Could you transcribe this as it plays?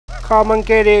Come and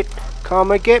get it.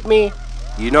 Come and get me.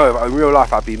 You know, in real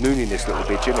life, I'd be mooning this little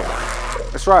bitch,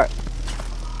 innit? That's right.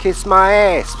 Kiss my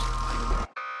ass.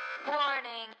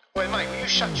 Warning. Wait, mate, will you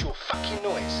shut your fucking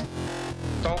noise?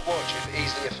 Don't watch if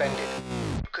easily offended.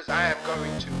 Because I am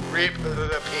going to rip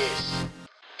the piss.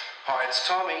 Hi, it's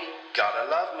Tommy. Gotta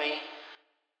love me.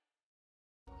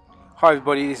 Hi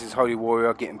everybody, this is Holy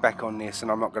Warrior getting back on this,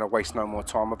 and I'm not going to waste no more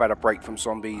time. I've had a break from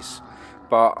zombies,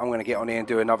 but I'm going to get on here and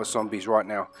do another zombies right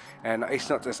now. And it's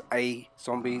not just a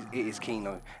zombies, it is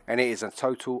Kino, and it is a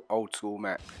total old school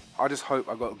map. I just hope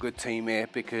I got a good team here,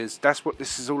 because that's what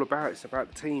this is all about. It's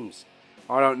about the teams.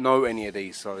 I don't know any of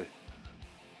these, so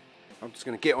I'm just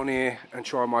going to get on here and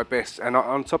try my best. And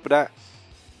on top of that,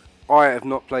 I have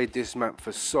not played this map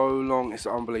for so long, it's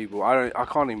unbelievable. I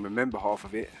can't even remember half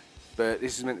of it. But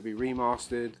this is meant to be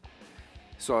remastered,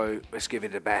 so let's give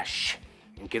it a bash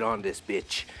and get on this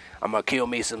bitch. I'm gonna kill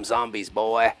me some zombies,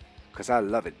 boy, because I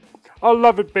love it. I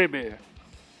love it, baby.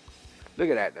 Look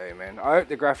at that though, man. I hope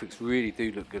the graphics really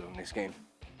do look good on this game,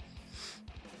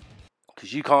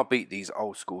 because you can't beat these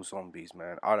old school zombies,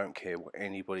 man. I don't care what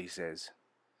anybody says,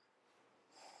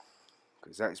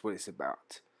 because that's what it's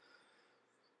about.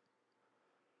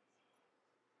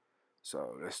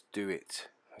 So let's do it.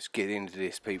 Let's get into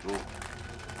this, people.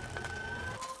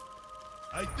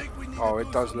 Oh,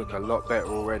 it does look a lot better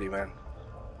already, man.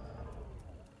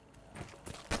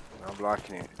 I'm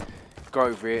liking it. Go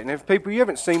over it. And if people, you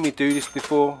haven't seen me do this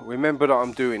before, remember that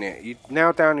I'm doing it. You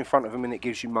now down in front of them and it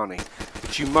gives you money.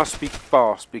 But you must be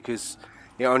fast, because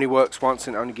it only works once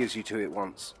and it only gives you to it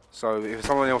once. So if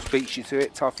someone else beats you to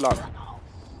it, tough luck.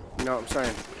 You know what I'm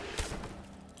saying?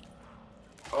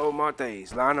 Oh my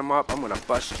days, line them up, I'm gonna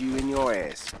bust you in your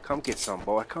ass. Come get some,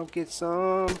 boy, come get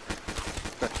some.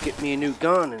 Got to get me a new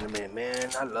gun in a minute, man.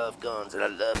 I love guns and I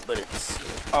love bullets.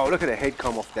 Oh, look at the head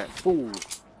come off that fool.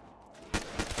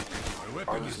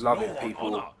 I'm just loving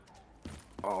people.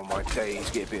 Oh my days,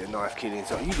 get a bit of knife killing.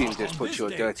 So you didn't just put your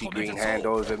dirty green hand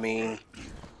over me.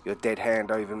 Your dead hand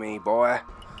over me, boy.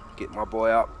 Get my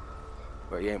boy up.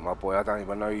 But you ain't my boy, I don't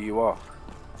even know who you are.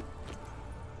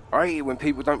 I hate it when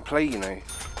people don't play, you know.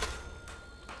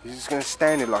 He's just going to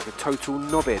stand there like a total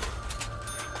knobhead.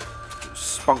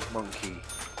 Spunk monkey.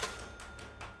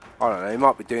 I don't know, he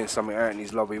might be doing something out in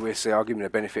his lobby. We'll see, I'll give him the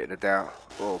benefit of the doubt.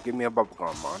 Oh, give me a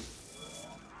bubblegum, man.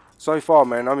 So far,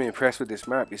 man, I'm impressed with this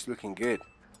map. It's looking good.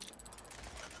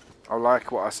 I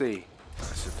like what I see.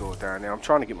 That's the door down there. I'm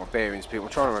trying to get my bearings, people.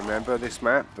 I'm trying to remember this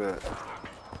map, but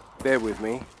bear with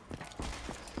me.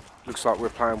 Looks like we're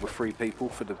playing with 3 people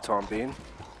for the time being.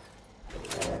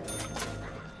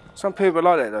 Some people are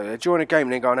like that though. They join a game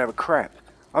and then go and have a crap.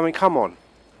 I mean, come on.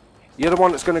 You're the one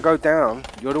that's going to go down.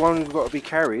 You're the one who's got to be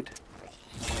carried.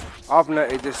 I've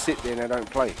let it just sit there and they don't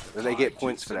play. But they get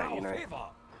points for that, you know.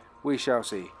 We shall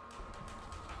see.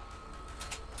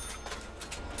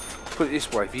 Put it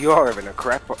this way. If you are having a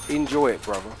crap, enjoy it,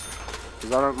 brother.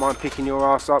 Because I don't mind picking your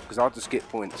ass up, because I'll just get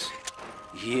points.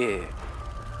 Yeah.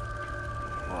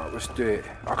 Right, let's do it.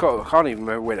 I can't even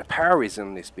remember where the power is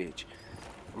on this bitch.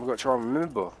 I've got to try and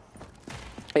remember.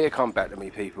 Here, come back to me,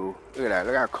 people. Look at that.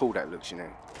 Look how cool that looks, you know.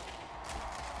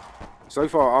 So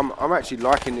far, I'm actually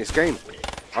liking this game.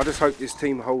 I just hope this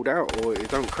team hold out or it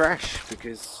don't crash,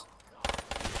 because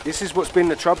this is what's been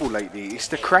the trouble lately. It's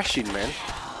the crashing, man.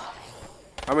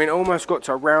 I mean, almost got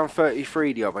to round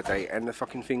 33 the other day and the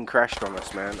fucking thing crashed on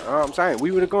us, man. You know what I'm saying?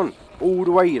 We would have gone all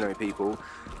the way, you know, people.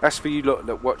 That's for you lot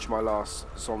that watch my last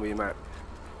zombie map.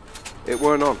 It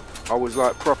weren't on. I was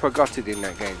like proper gutted in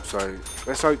that game, so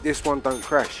let's hope this one don't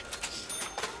crash.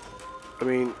 I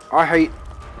mean, I hate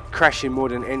crashing more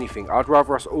than anything. I'd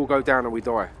rather us all go down and we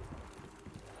die.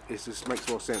 It just makes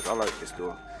more sense. I like this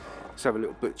door. Let's have a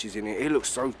little butchers in here. It looks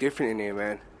so different in here,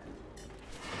 man.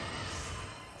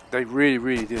 They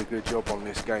really did a good job on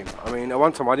this game. I mean, at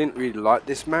one time I didn't really like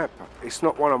this map. It's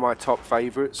not one of my top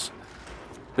favourites,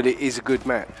 but it is a good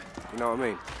map. You know what I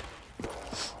mean?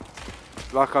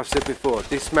 Like I've said before,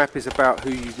 this map is about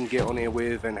who you can get on here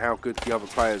with and how good the other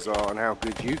players are and how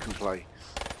good you can play.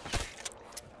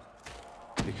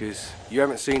 Because you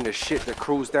haven't seen the shit that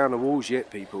crawls down the walls yet,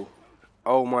 people.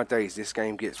 Oh my days, this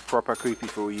game gets proper creepy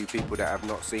for all you people that have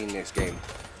not seen this game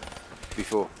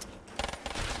before.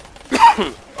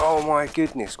 Oh my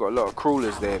goodness, got a lot of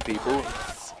crawlers there, people.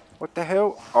 What the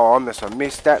hell? Oh, I must have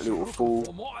missed that little fool.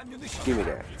 Give me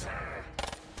that.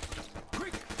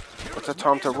 What's the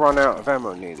time to run out of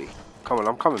ammo nearly? Come on,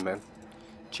 I'm coming, man.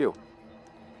 Chill.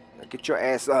 Now get your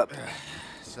ass up.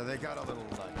 So they got a little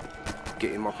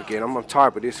Get him up again. I'm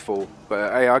tired with this fool.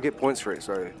 But hey, I get points for it,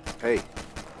 so hey.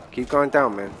 Keep going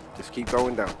down, man. Just keep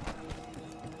going down.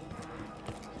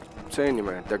 telling you,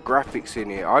 man, the graphics in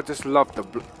here. I just love the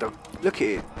look at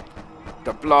it.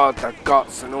 The blood, the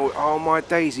guts and all. Oh my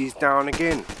days, he's down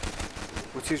again.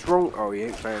 What is wrong? Oh, he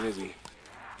ain't playing, is he?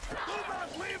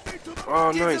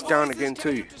 Oh no, he's down again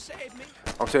too.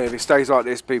 I'm telling you, if it stays like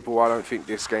this, people, I don't think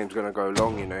this game's gonna go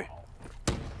long, you know.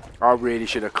 I really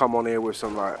should have come on here with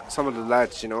some of the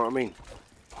lads, you know what I mean?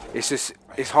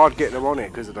 It's hard getting them on here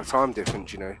because of the time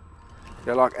difference, you know.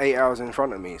 They're like 8 hours in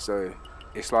front of me, so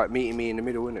it's like meeting me in the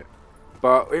middle, isn't it?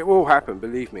 But it will happen,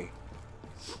 believe me.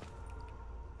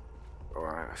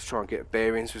 Alright, let's try and get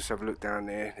bearings. Let's have a look down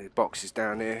there. There's boxes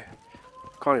down there.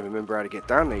 Can't even remember how to get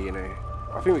down there, you know.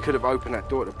 I think we could have opened that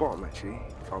door at the bottom, actually,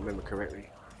 if I remember correctly.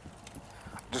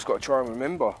 Just got to try and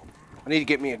remember. I need to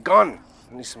get me a gun.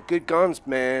 I need some good guns,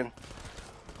 man.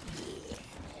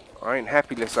 I ain't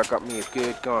happy unless I got me a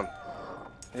good gun.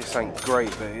 This ain't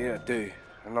great, but yeah, I do.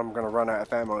 And I'm going to run out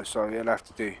of ammo, so it'll have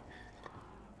to do.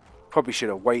 Probably should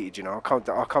have waited, you know.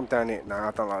 I'll come down here. Nah,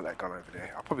 I don't like that gun over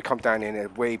there. I'll probably come down here and a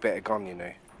way better gun, you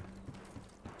know.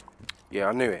 Yeah,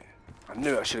 I knew it. I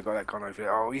knew I should have got that gun over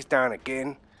there. Oh, he's down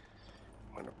again.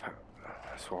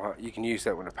 That's alright. You can use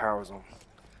that when the power's on.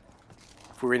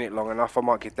 If we're in it long enough, I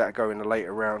might get that going in the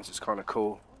later rounds. It's kind of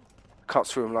cool.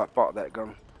 Cuts through him like butter, that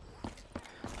gun.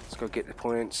 Let's go get the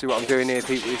point. See what I'm doing here,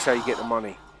 people? It's how you get the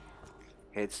money.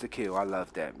 Heads to kill. I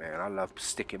love that, man. I love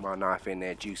sticking my knife in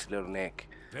their juicy little neck.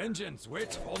 Vengeance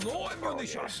waits for no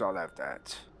ammunition. Oh, yes, I'll have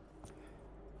that.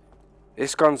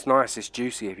 This gun's nice. It's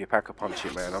juicy if you pack a punch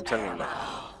it, man. I'm telling you that.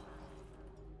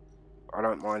 I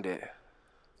don't mind it.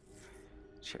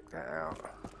 Check that out.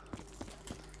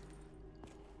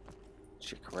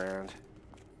 Check around.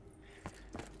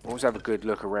 Always have a good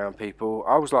look around, people.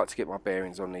 I always like to get my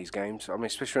bearings on these games. I mean,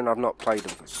 especially when I've not played them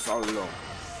for so long.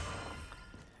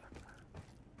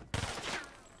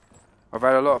 I've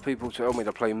had a lot of people tell me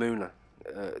to play the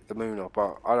Mooner,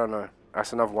 but I don't know.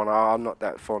 That's another one I'm not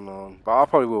that fond on. But I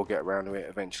probably will get around to it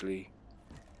eventually.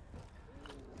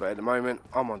 But at the moment,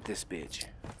 I'm on this bitch.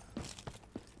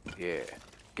 Yeah.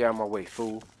 Get out of my way,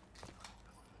 fool.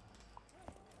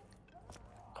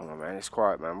 Come on, man. It's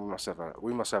quiet, man. We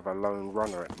must have a lone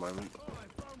runner at the moment.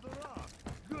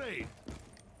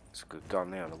 It's a good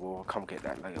gun there on the wall. I'll come get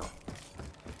that later.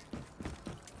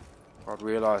 If I'd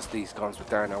realised these guns were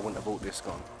down, I wouldn't have bought this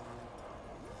gun.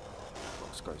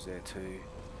 Box goes there too.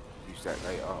 Use that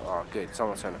later. Oh, good.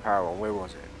 Someone turned the power on. Where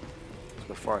was it? Let's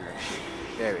go find that shit.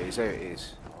 There it is. There it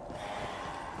is.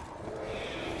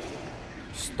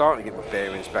 Starting to get my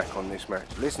bearings back on this match.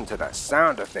 Listen to that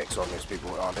sound effects on this,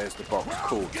 people. Oh, there's the box.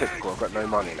 Cool. Typical. I've got no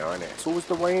money now, innit? It's always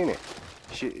the way, innit?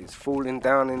 Shit is falling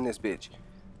down in this bitch.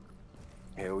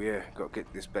 Hell yeah. Got to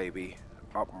get this baby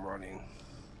up and running.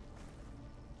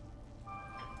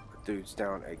 The dude's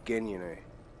down again, you know.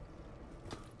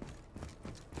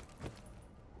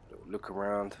 Look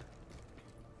around.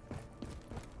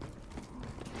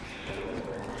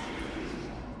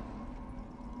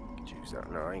 Choose that.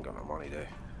 No, I ain't got no money though.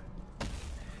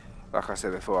 Like I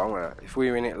said before, if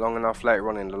we're in it long enough later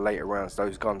on in the later rounds,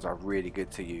 those guns are really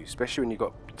good to use, especially when you've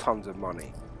got tons of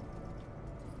money.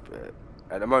 But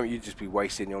at the moment, you just be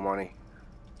wasting your money.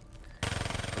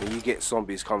 I mean, you get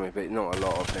zombies coming, but not a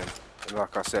lot of them. And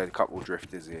like I said, a couple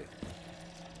drifters here.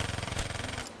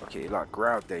 Okay, like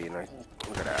growled there, you know.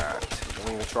 Look at that.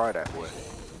 Don't even try that, boy.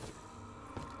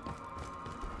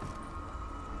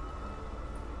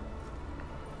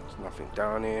 There's nothing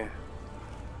down here.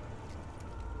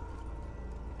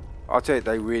 I'll tell you,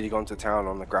 they really gone to town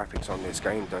on the graphics on this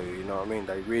game, though. You know what I mean?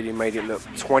 They really made it look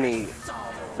 20.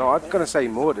 No, I'm gonna say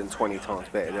more than 20 times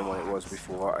better than what it was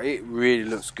before. It really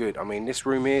looks good. I mean, this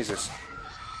room here is just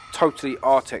totally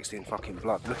artexed in fucking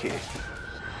blood. Look at it.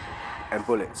 And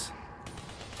bullets.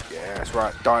 Yeah, that's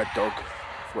right. Died dog.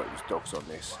 I thought it was dogs on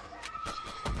this.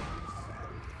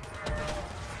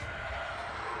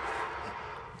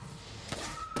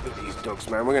 Look at these dogs,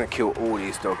 man. We're gonna kill all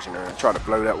these dogs, you know, and try to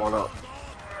blow that one up.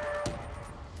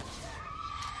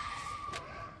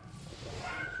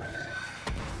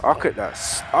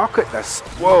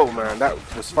 Whoa, man, that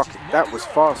was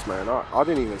fast, man. I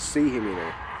didn't even see him, you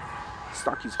know.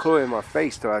 Stuck his claw in my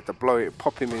face till I had to blow it,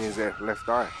 pop him in his left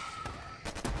eye.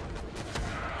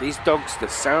 These dogs, the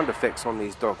sound effects on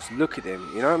these dogs, look at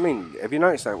them, you know what I mean? Have you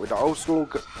noticed that? With the old school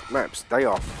maps, they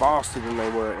are faster than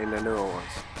they were in the newer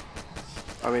ones.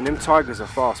 I mean, them tigers are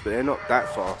fast, but they're not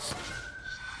that fast.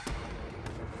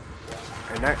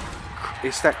 And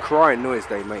it's that crying noise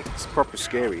they make. It's proper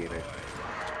scary, you know.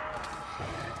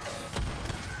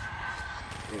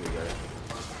 Here we go.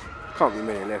 Can't be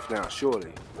many left now,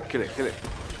 surely. Kill it, kill it.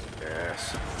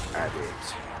 Yes, add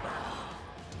it.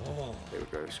 There we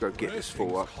go. Let's go get this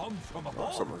fool up. Oh,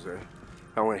 someone's there.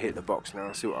 I want to hit the box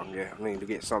now. See what I can get. I need to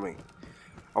get something.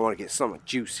 I want to get something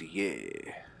juicy.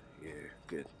 Yeah. Yeah,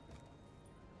 good.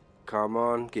 Come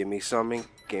on, give me something.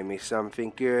 Give me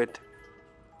something good.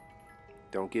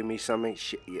 Don't give me something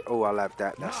shit. Yeah. Oh, I love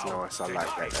that. That's nice. I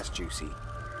like that. That's juicy.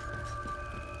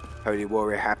 Holy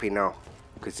Warrior happy now.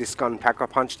 Because this gun pack I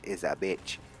punched is a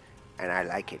bitch. And I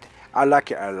like it. I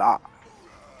like it a lot.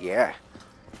 Yeah.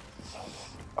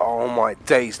 Oh my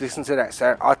days. Listen to that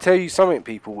sound. I'll tell you something,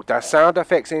 people. The sound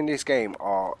effects in this game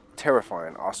are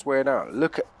terrifying. I swear down.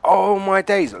 Look at. Oh my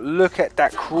days. Look at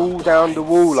that crawl down the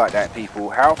wall like that, people.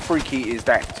 How freaky is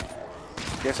that?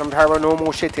 There's some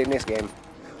paranormal shit in this game.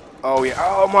 Oh yeah.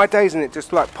 Oh my days. And it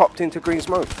just like popped into green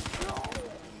smoke.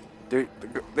 The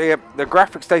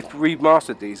graphics they've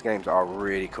remastered these games are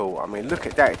really cool. I mean, look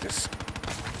at that. It just.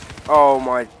 Oh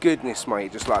my goodness, mate.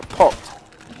 It just like popped.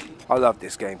 I love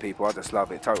this game, people. I just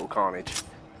love it. Total carnage.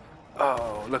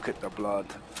 Oh, look at the blood.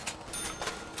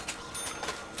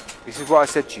 This is what I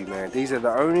said to you, man. These are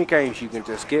the only games you can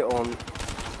just get on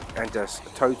and just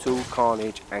total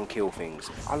carnage and kill things.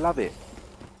 I love it.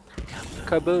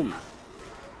 Kaboom.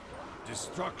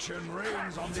 Destruction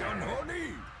reigns on the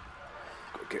unholy.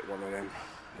 Gotta get one of them.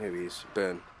 Here he is.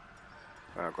 Burn.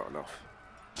 I've got enough.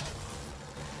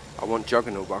 I want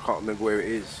Juggernaut, but I can't remember where it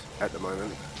is at the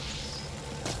moment.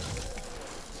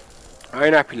 I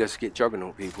ain't happy let's get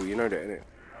Juggernaut, people, you know that, innit?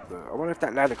 But I wonder if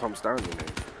that ladder comes down, you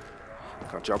know.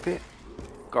 Can I jump it?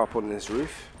 Go up on this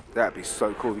roof? That'd be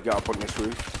so cool if you get up on this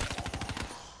roof.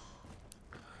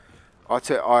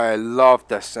 I love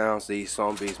the sounds these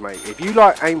zombies make. If you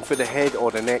like aim for the head or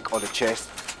the neck or the chest,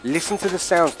 listen to the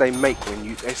sounds they make when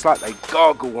you, it's like they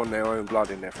gargle on their own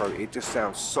blood in their throat. It just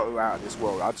sounds so out of this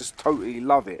world. I just totally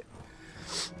love it.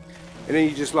 And then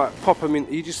you just like pop them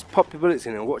in, you just pop the bullets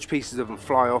in and watch pieces of them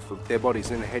fly off of their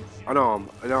bodies in the head, an arm,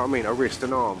 you know what I mean, a wrist,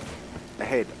 an arm, a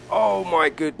head. Oh my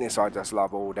goodness, I just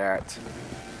love all that.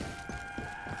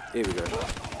 Here we go.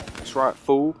 That's right,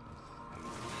 fool.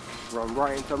 Run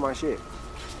right into my shit.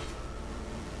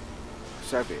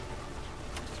 Save it.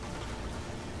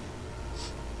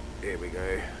 Here we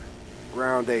go.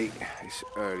 Round 8. It's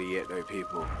early yet though,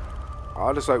 people.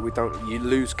 I just hope you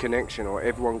lose connection or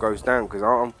everyone goes down, because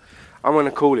I'm gonna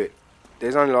call it.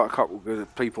 There's only like a couple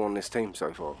good people on this team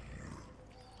so far.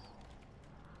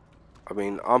 I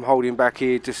mean, I'm holding back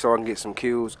here just so I can get some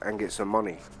kills and get some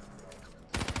money.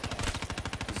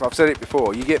 So I've said it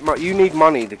before. You need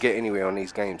money to get anywhere on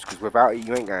these games, because without it,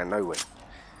 you ain't going nowhere.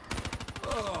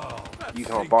 You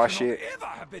can't buy shit.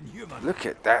 Look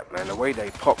at that, man. The way they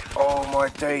pop. Oh my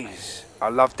days. I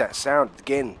love that sound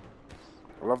again.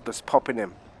 I love this popping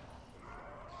them.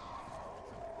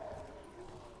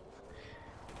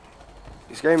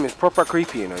 This game is proper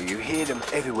creepy, you know. You hear them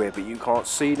everywhere, but you can't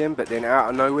see them. But then out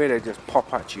of nowhere, they just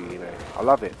pop at you, you know. I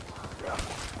love it.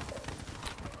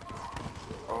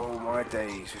 Oh my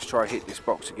days. Let's try to hit this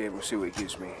box again. We'll see what it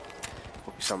gives me.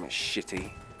 Probably something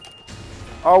shitty.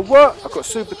 Oh, what? I got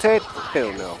Super Ted?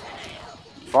 Hell no.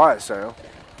 Fire sale.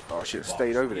 Oh, I should have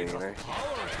stayed over there, you know.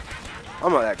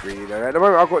 I'm not that greedy though. At the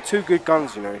moment, I've got 2 good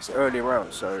guns, you know. It's early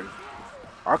round, so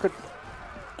I could.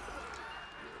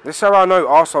 That's how I know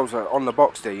arseholes are on the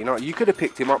box there, you know. You could have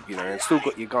picked him up, you know, and still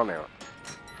got your gun out.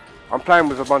 I'm playing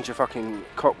with a bunch of fucking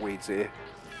cockweeds here.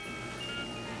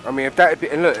 I mean, if that had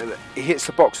been, and look, he hits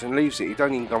the box and leaves it, he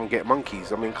don't even go and get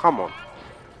monkeys. I mean, come on.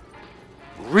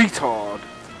 Retard.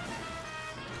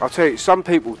 I'll tell you, some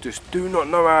people just do not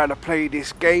know how to play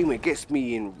this game. It gets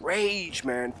me enraged,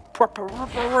 man. Proper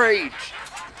rage.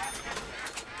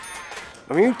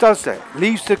 I mean, who does that?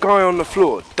 Leaves the guy on the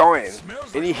floor, dying,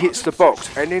 and he hits the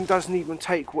box, and then doesn't even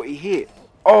take what he hit.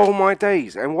 Oh my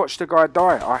days, and watch the guy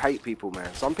die. I hate people,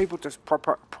 man. Some people just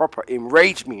proper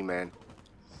enrage me, man.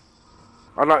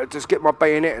 I like to just get my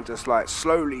bayonet and just like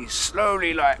slowly,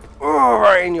 like, oh,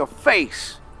 right in your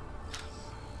face.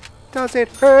 Does it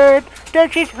hurt?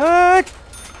 Does it hurt?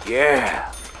 Yeah.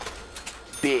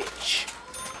 Bitch.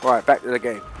 Right, back to the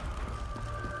game.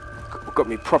 Got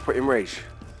me proper enraged.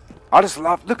 I just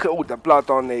love, look at all the blood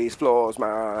on these floors,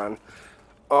 man.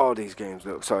 Oh, these games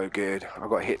look so good. I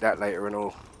got to hit that later and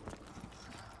all.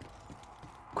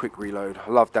 Quick reload. I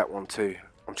love that one too.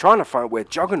 I'm trying to find where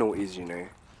Juggernaut is, you know.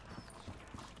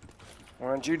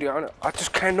 And Judy, I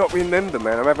just cannot remember,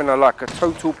 man. I'm having a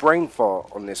total brain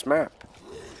fart on this map.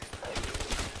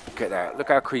 Look at that. Look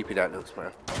how creepy that looks,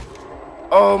 man.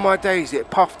 Oh my days, it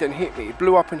puffed and hit me. It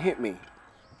blew up and hit me.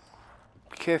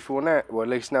 Be careful on that. Well, at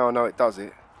least now I know it does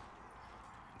it.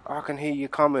 I can hear you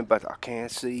coming, but I can't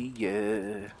see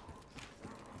you.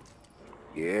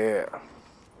 Yeah.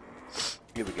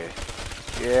 Here we go.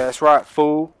 Yeah, that's right,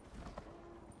 fool.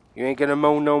 You ain't gonna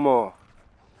moan no more.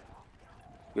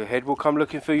 Your head will come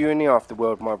looking for you in the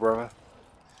afterworld, my brother.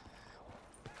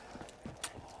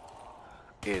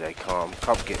 Here they come.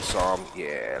 Come get some.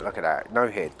 Yeah, look at that. No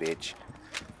head, bitch.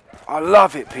 I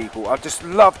love it, people. I just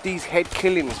love these head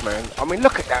killings, man. I mean,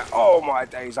 look at that. Oh, my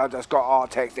days. I just got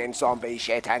Artex and zombie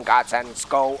shit and guts and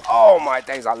skull. Oh, my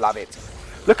days. I love it.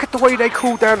 Look at the way they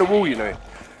cool down the wall, you know.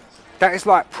 That is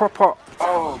like proper...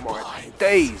 Oh, my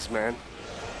days, man.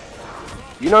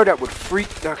 You know that would freak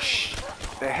the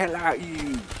hell out of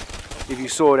you if you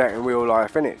saw that in real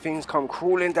life, innit? Things come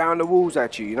crawling down the walls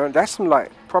at you, you know? That's some,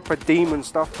 like, proper demon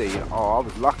stuff there. You know? Oh, I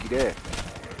was lucky there.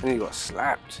 And then you got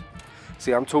slapped.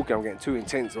 See, I'm getting too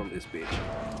intense on this bitch.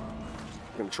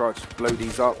 I'm gonna try to blow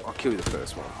these up. I'll kill the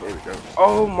first one. There we go.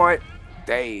 Oh my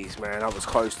days, man. I was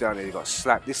close down there. You got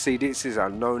slapped. This is a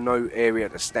no area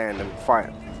to stand and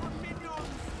fight.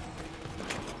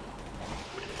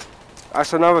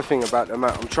 That's another thing about the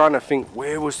map. I'm trying to think,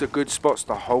 where was the good spots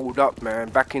to hold up, man?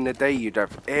 Back in the day, you'd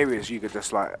have areas you could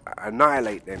just, like,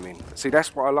 annihilate them in. See,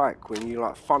 that's what I like, when you,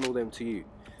 like, funnel them to you.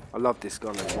 I love this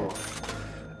gun as well.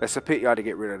 It's a pity I had to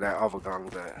get rid of that other gun,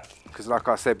 because like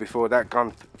I said before, that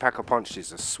gun, Pack-a-Punch,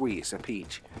 is a sweet, it's a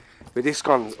peach. But this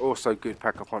gun's also good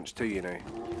Pack-a-Punch too, you know.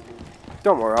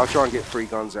 Don't worry, I'll try and get 3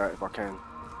 guns out if I can.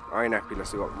 I ain't happy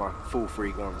unless I got my full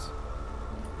 3 guns.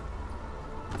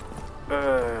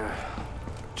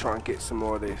 Try and get some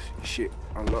more of this shit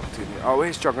unlocked in here. Oh,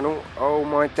 here's Juggernaut. Oh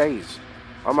my days.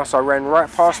 I ran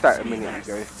right past that a minute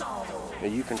ago. Now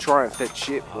you can try and fetch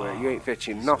shit, boy. You ain't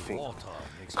fetching nothing.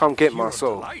 Come get my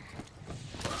soul.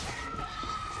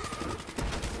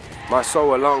 My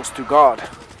soul belongs to God,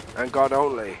 and God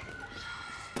only.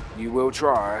 You will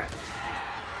try.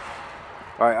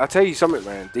 Alright, I'll tell you something,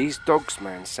 man. These dogs,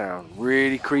 man, sound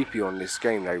really creepy on this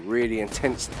game. They really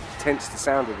intense the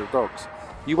sound of the dogs.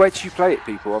 You wait till you play it,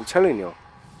 people. I'm telling you.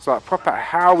 It's like proper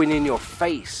howling in your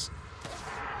face.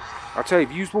 I'll tell you,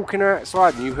 if you was walking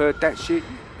outside and you heard that shit,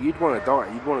 you'd want to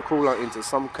die. You'd want to crawl out into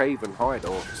some cave and hide,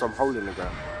 or some hole in the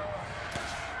ground.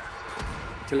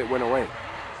 Till it went away.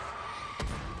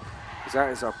 Because that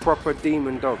is a proper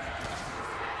demon dog.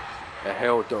 A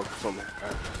hell dog from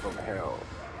hell.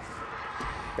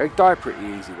 They die pretty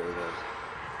easy though, man.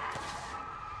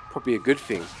 Probably a good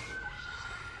thing.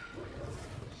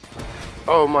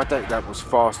 Oh my day, that was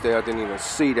fast there. I didn't even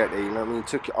see that there, you know what I mean?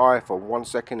 Took your eye for 1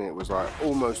 second and it was like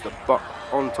almost a buck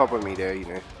on top of me there, you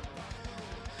know.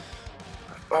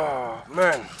 Oh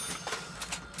man.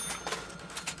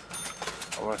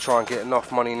 I want to try and get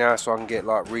enough money now so I can get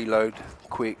like reload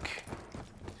quick.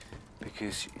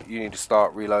 Because you need to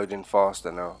start reloading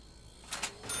faster now.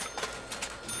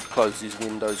 Close these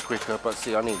windows quicker, but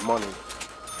see, I need money.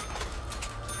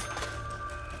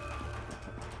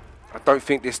 I don't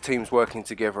think this team's working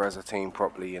together as a team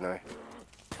properly, you know.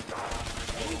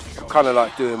 I'm kind of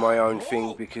like doing my own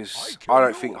thing because I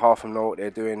don't think half of them know what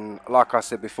they're doing. Like I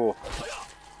said before,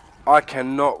 I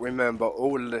cannot remember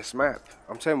all of this map.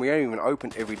 I'm telling you, we ain't even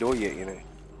opened every door yet, you know.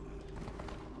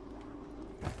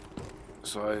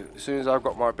 So as soon as I've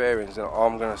got my bearings,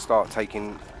 I'm going to start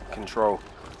taking control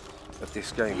of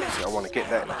this game. See, I want to get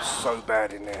that so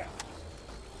bad in there.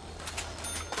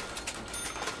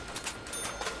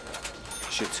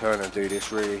 Should turn and do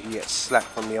this really. He gets slapped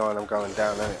from the eye and I'm going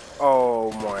down on it.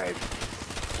 Oh my.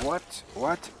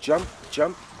 What? Jump.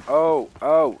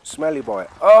 Oh, smelly boy.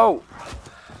 Oh,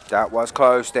 that was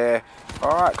close there.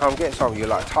 Alright, come get some. You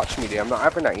like touch me there. I'm not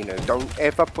having that, you know. Don't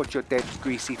ever put your dead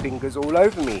greasy fingers all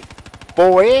over me,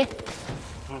 boy.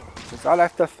 Because I'll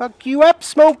have to fuck you up,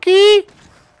 Smokey.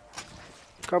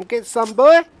 Come get some,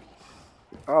 boy.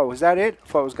 Oh, is that it? I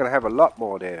thought I was going to have a lot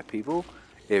more there, people.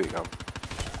 Here we go.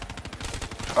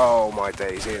 Oh my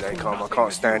days, here they come. I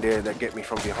can't stand here, they get me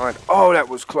from behind. Oh, that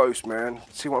was close, man.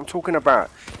 See what I'm talking about?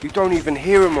 You don't even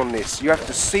hear them on this, you have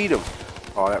to see them.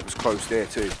 Oh, that was close there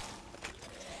too.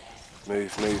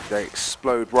 Move, they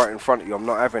explode right in front of you. I'm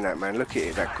not having that, man. Look at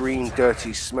it, that green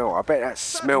dirty smell. I bet that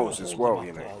smells as well,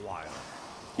 you know.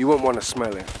 You wouldn't want to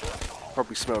smell it.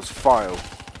 Probably smells vile.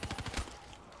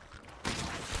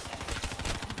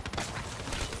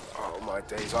 Oh my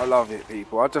days, I love it,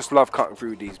 people. I just love cutting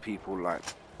through these people, like,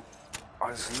 I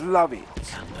just love it.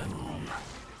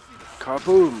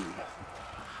 Kaboom.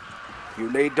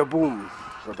 You laid the boom.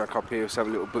 Go back up here, let's have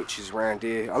a little butchers around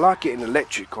here. I like getting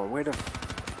electric on. Where the...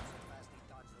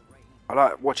 I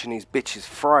like watching these bitches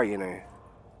fry, you know. And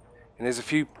there's a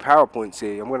few power points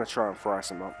here. I'm going to try and fry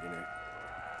some up, you know.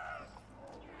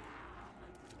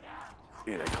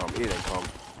 Here they come, here they come.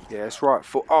 Yeah, that's right.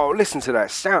 Oh, listen to that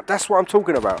sound. That's what I'm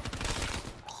talking about.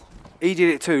 He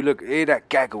did it too. Look, hear that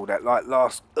gaggle, that like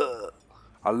last...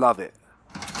 I love it.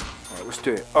 Alright, let's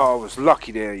do it. Oh, I was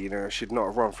lucky there, you know. I should not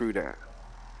have run through that.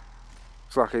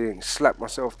 It's like I didn't slap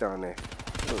myself down there.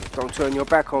 Don't turn your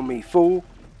back on me, fool.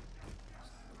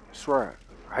 That's right.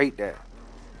 I hate that.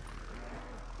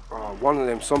 Oh, one of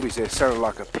them zombies there sounded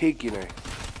like a pig, you know.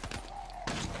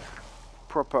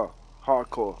 Proper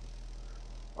hardcore.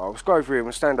 Oh, let's go over here.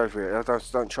 We'll stand over here. I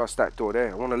don't trust that door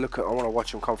there. I want to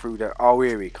watch him come through there. Oh,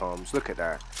 here he comes. Look at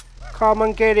that. Come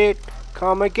and get it.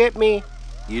 Come and get me.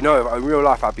 You know, in real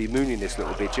life, I'd be mooning this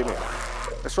little bitch,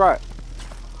 innit? That's right.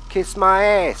 Kiss my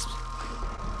ass,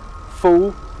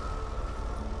 fool.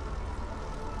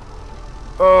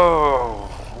 Oh,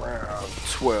 round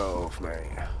 12,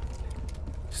 man.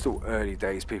 Still early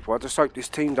days, people. I just hope this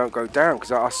team don't go down,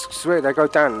 because I swear they go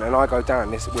down and I go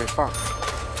down. We're fucked.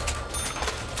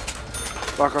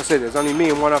 Like I said, there's only me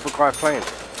and one other guy playing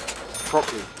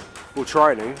properly. We'll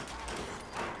try to.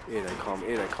 Here they come.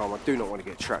 Here they come. I do not want to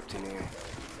get trapped in here.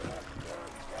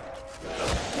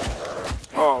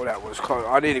 Oh, that was close.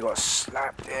 I nearly got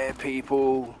slapped there,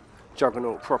 people.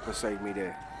 Juggernaut proper saved me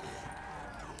there.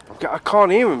 I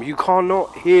can't hear them. You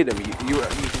cannot hear them. You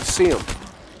can see them.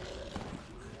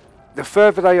 The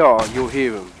further they are, you'll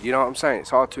hear them. You know what I'm saying? It's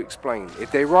hard to explain. If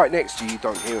they're right next to you, you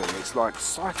don't hear them. It's like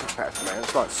psychopath, man.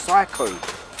 It's like psycho. You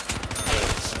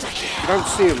don't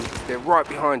see them. They're right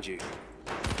behind you.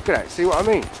 Look at that. See what I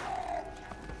mean?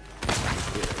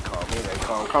 Here they come. Here they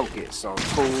come. Come get some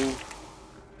food.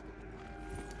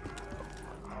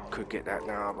 Could get that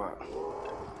now, but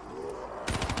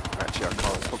actually I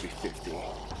can't. It's probably 50.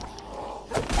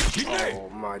 Oh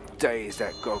my days,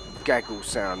 that gaggle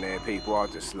sound there, people. I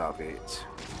just love it.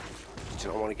 I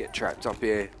don't want to get trapped up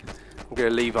here. I'm going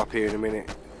to leave up here in a minute.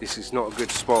 This is not a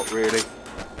good spot, really.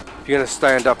 If you're going to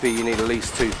stand up here, you need at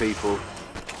least 2 people.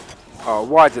 Oh,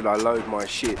 why did I load my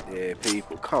shit there,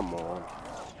 people? Come on.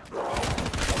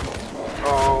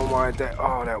 Oh my day.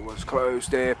 Oh, that was close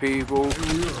there, people.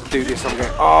 Do this, I'm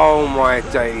going. Oh my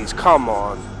days. Come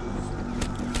on.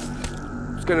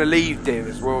 I was going to leave there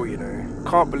as well, you know.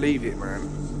 Can't believe it,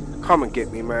 man. Come and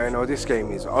get me, man. Oh, this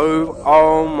game is over.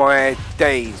 Oh my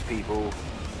days, people.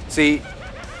 See,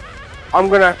 I'm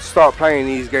going to have to start playing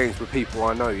these games with people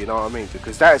I know, you know what I mean?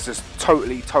 Because that has just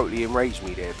totally enraged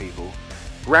me there, people.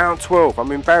 Round 12.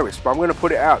 I'm embarrassed, but I'm going to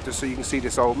put it out just so you can see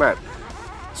this old map.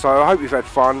 So I hope you've had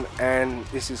fun, and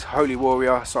this is Holy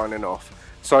Warrior signing off.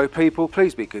 So people,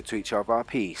 please be good to each other.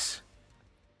 Peace.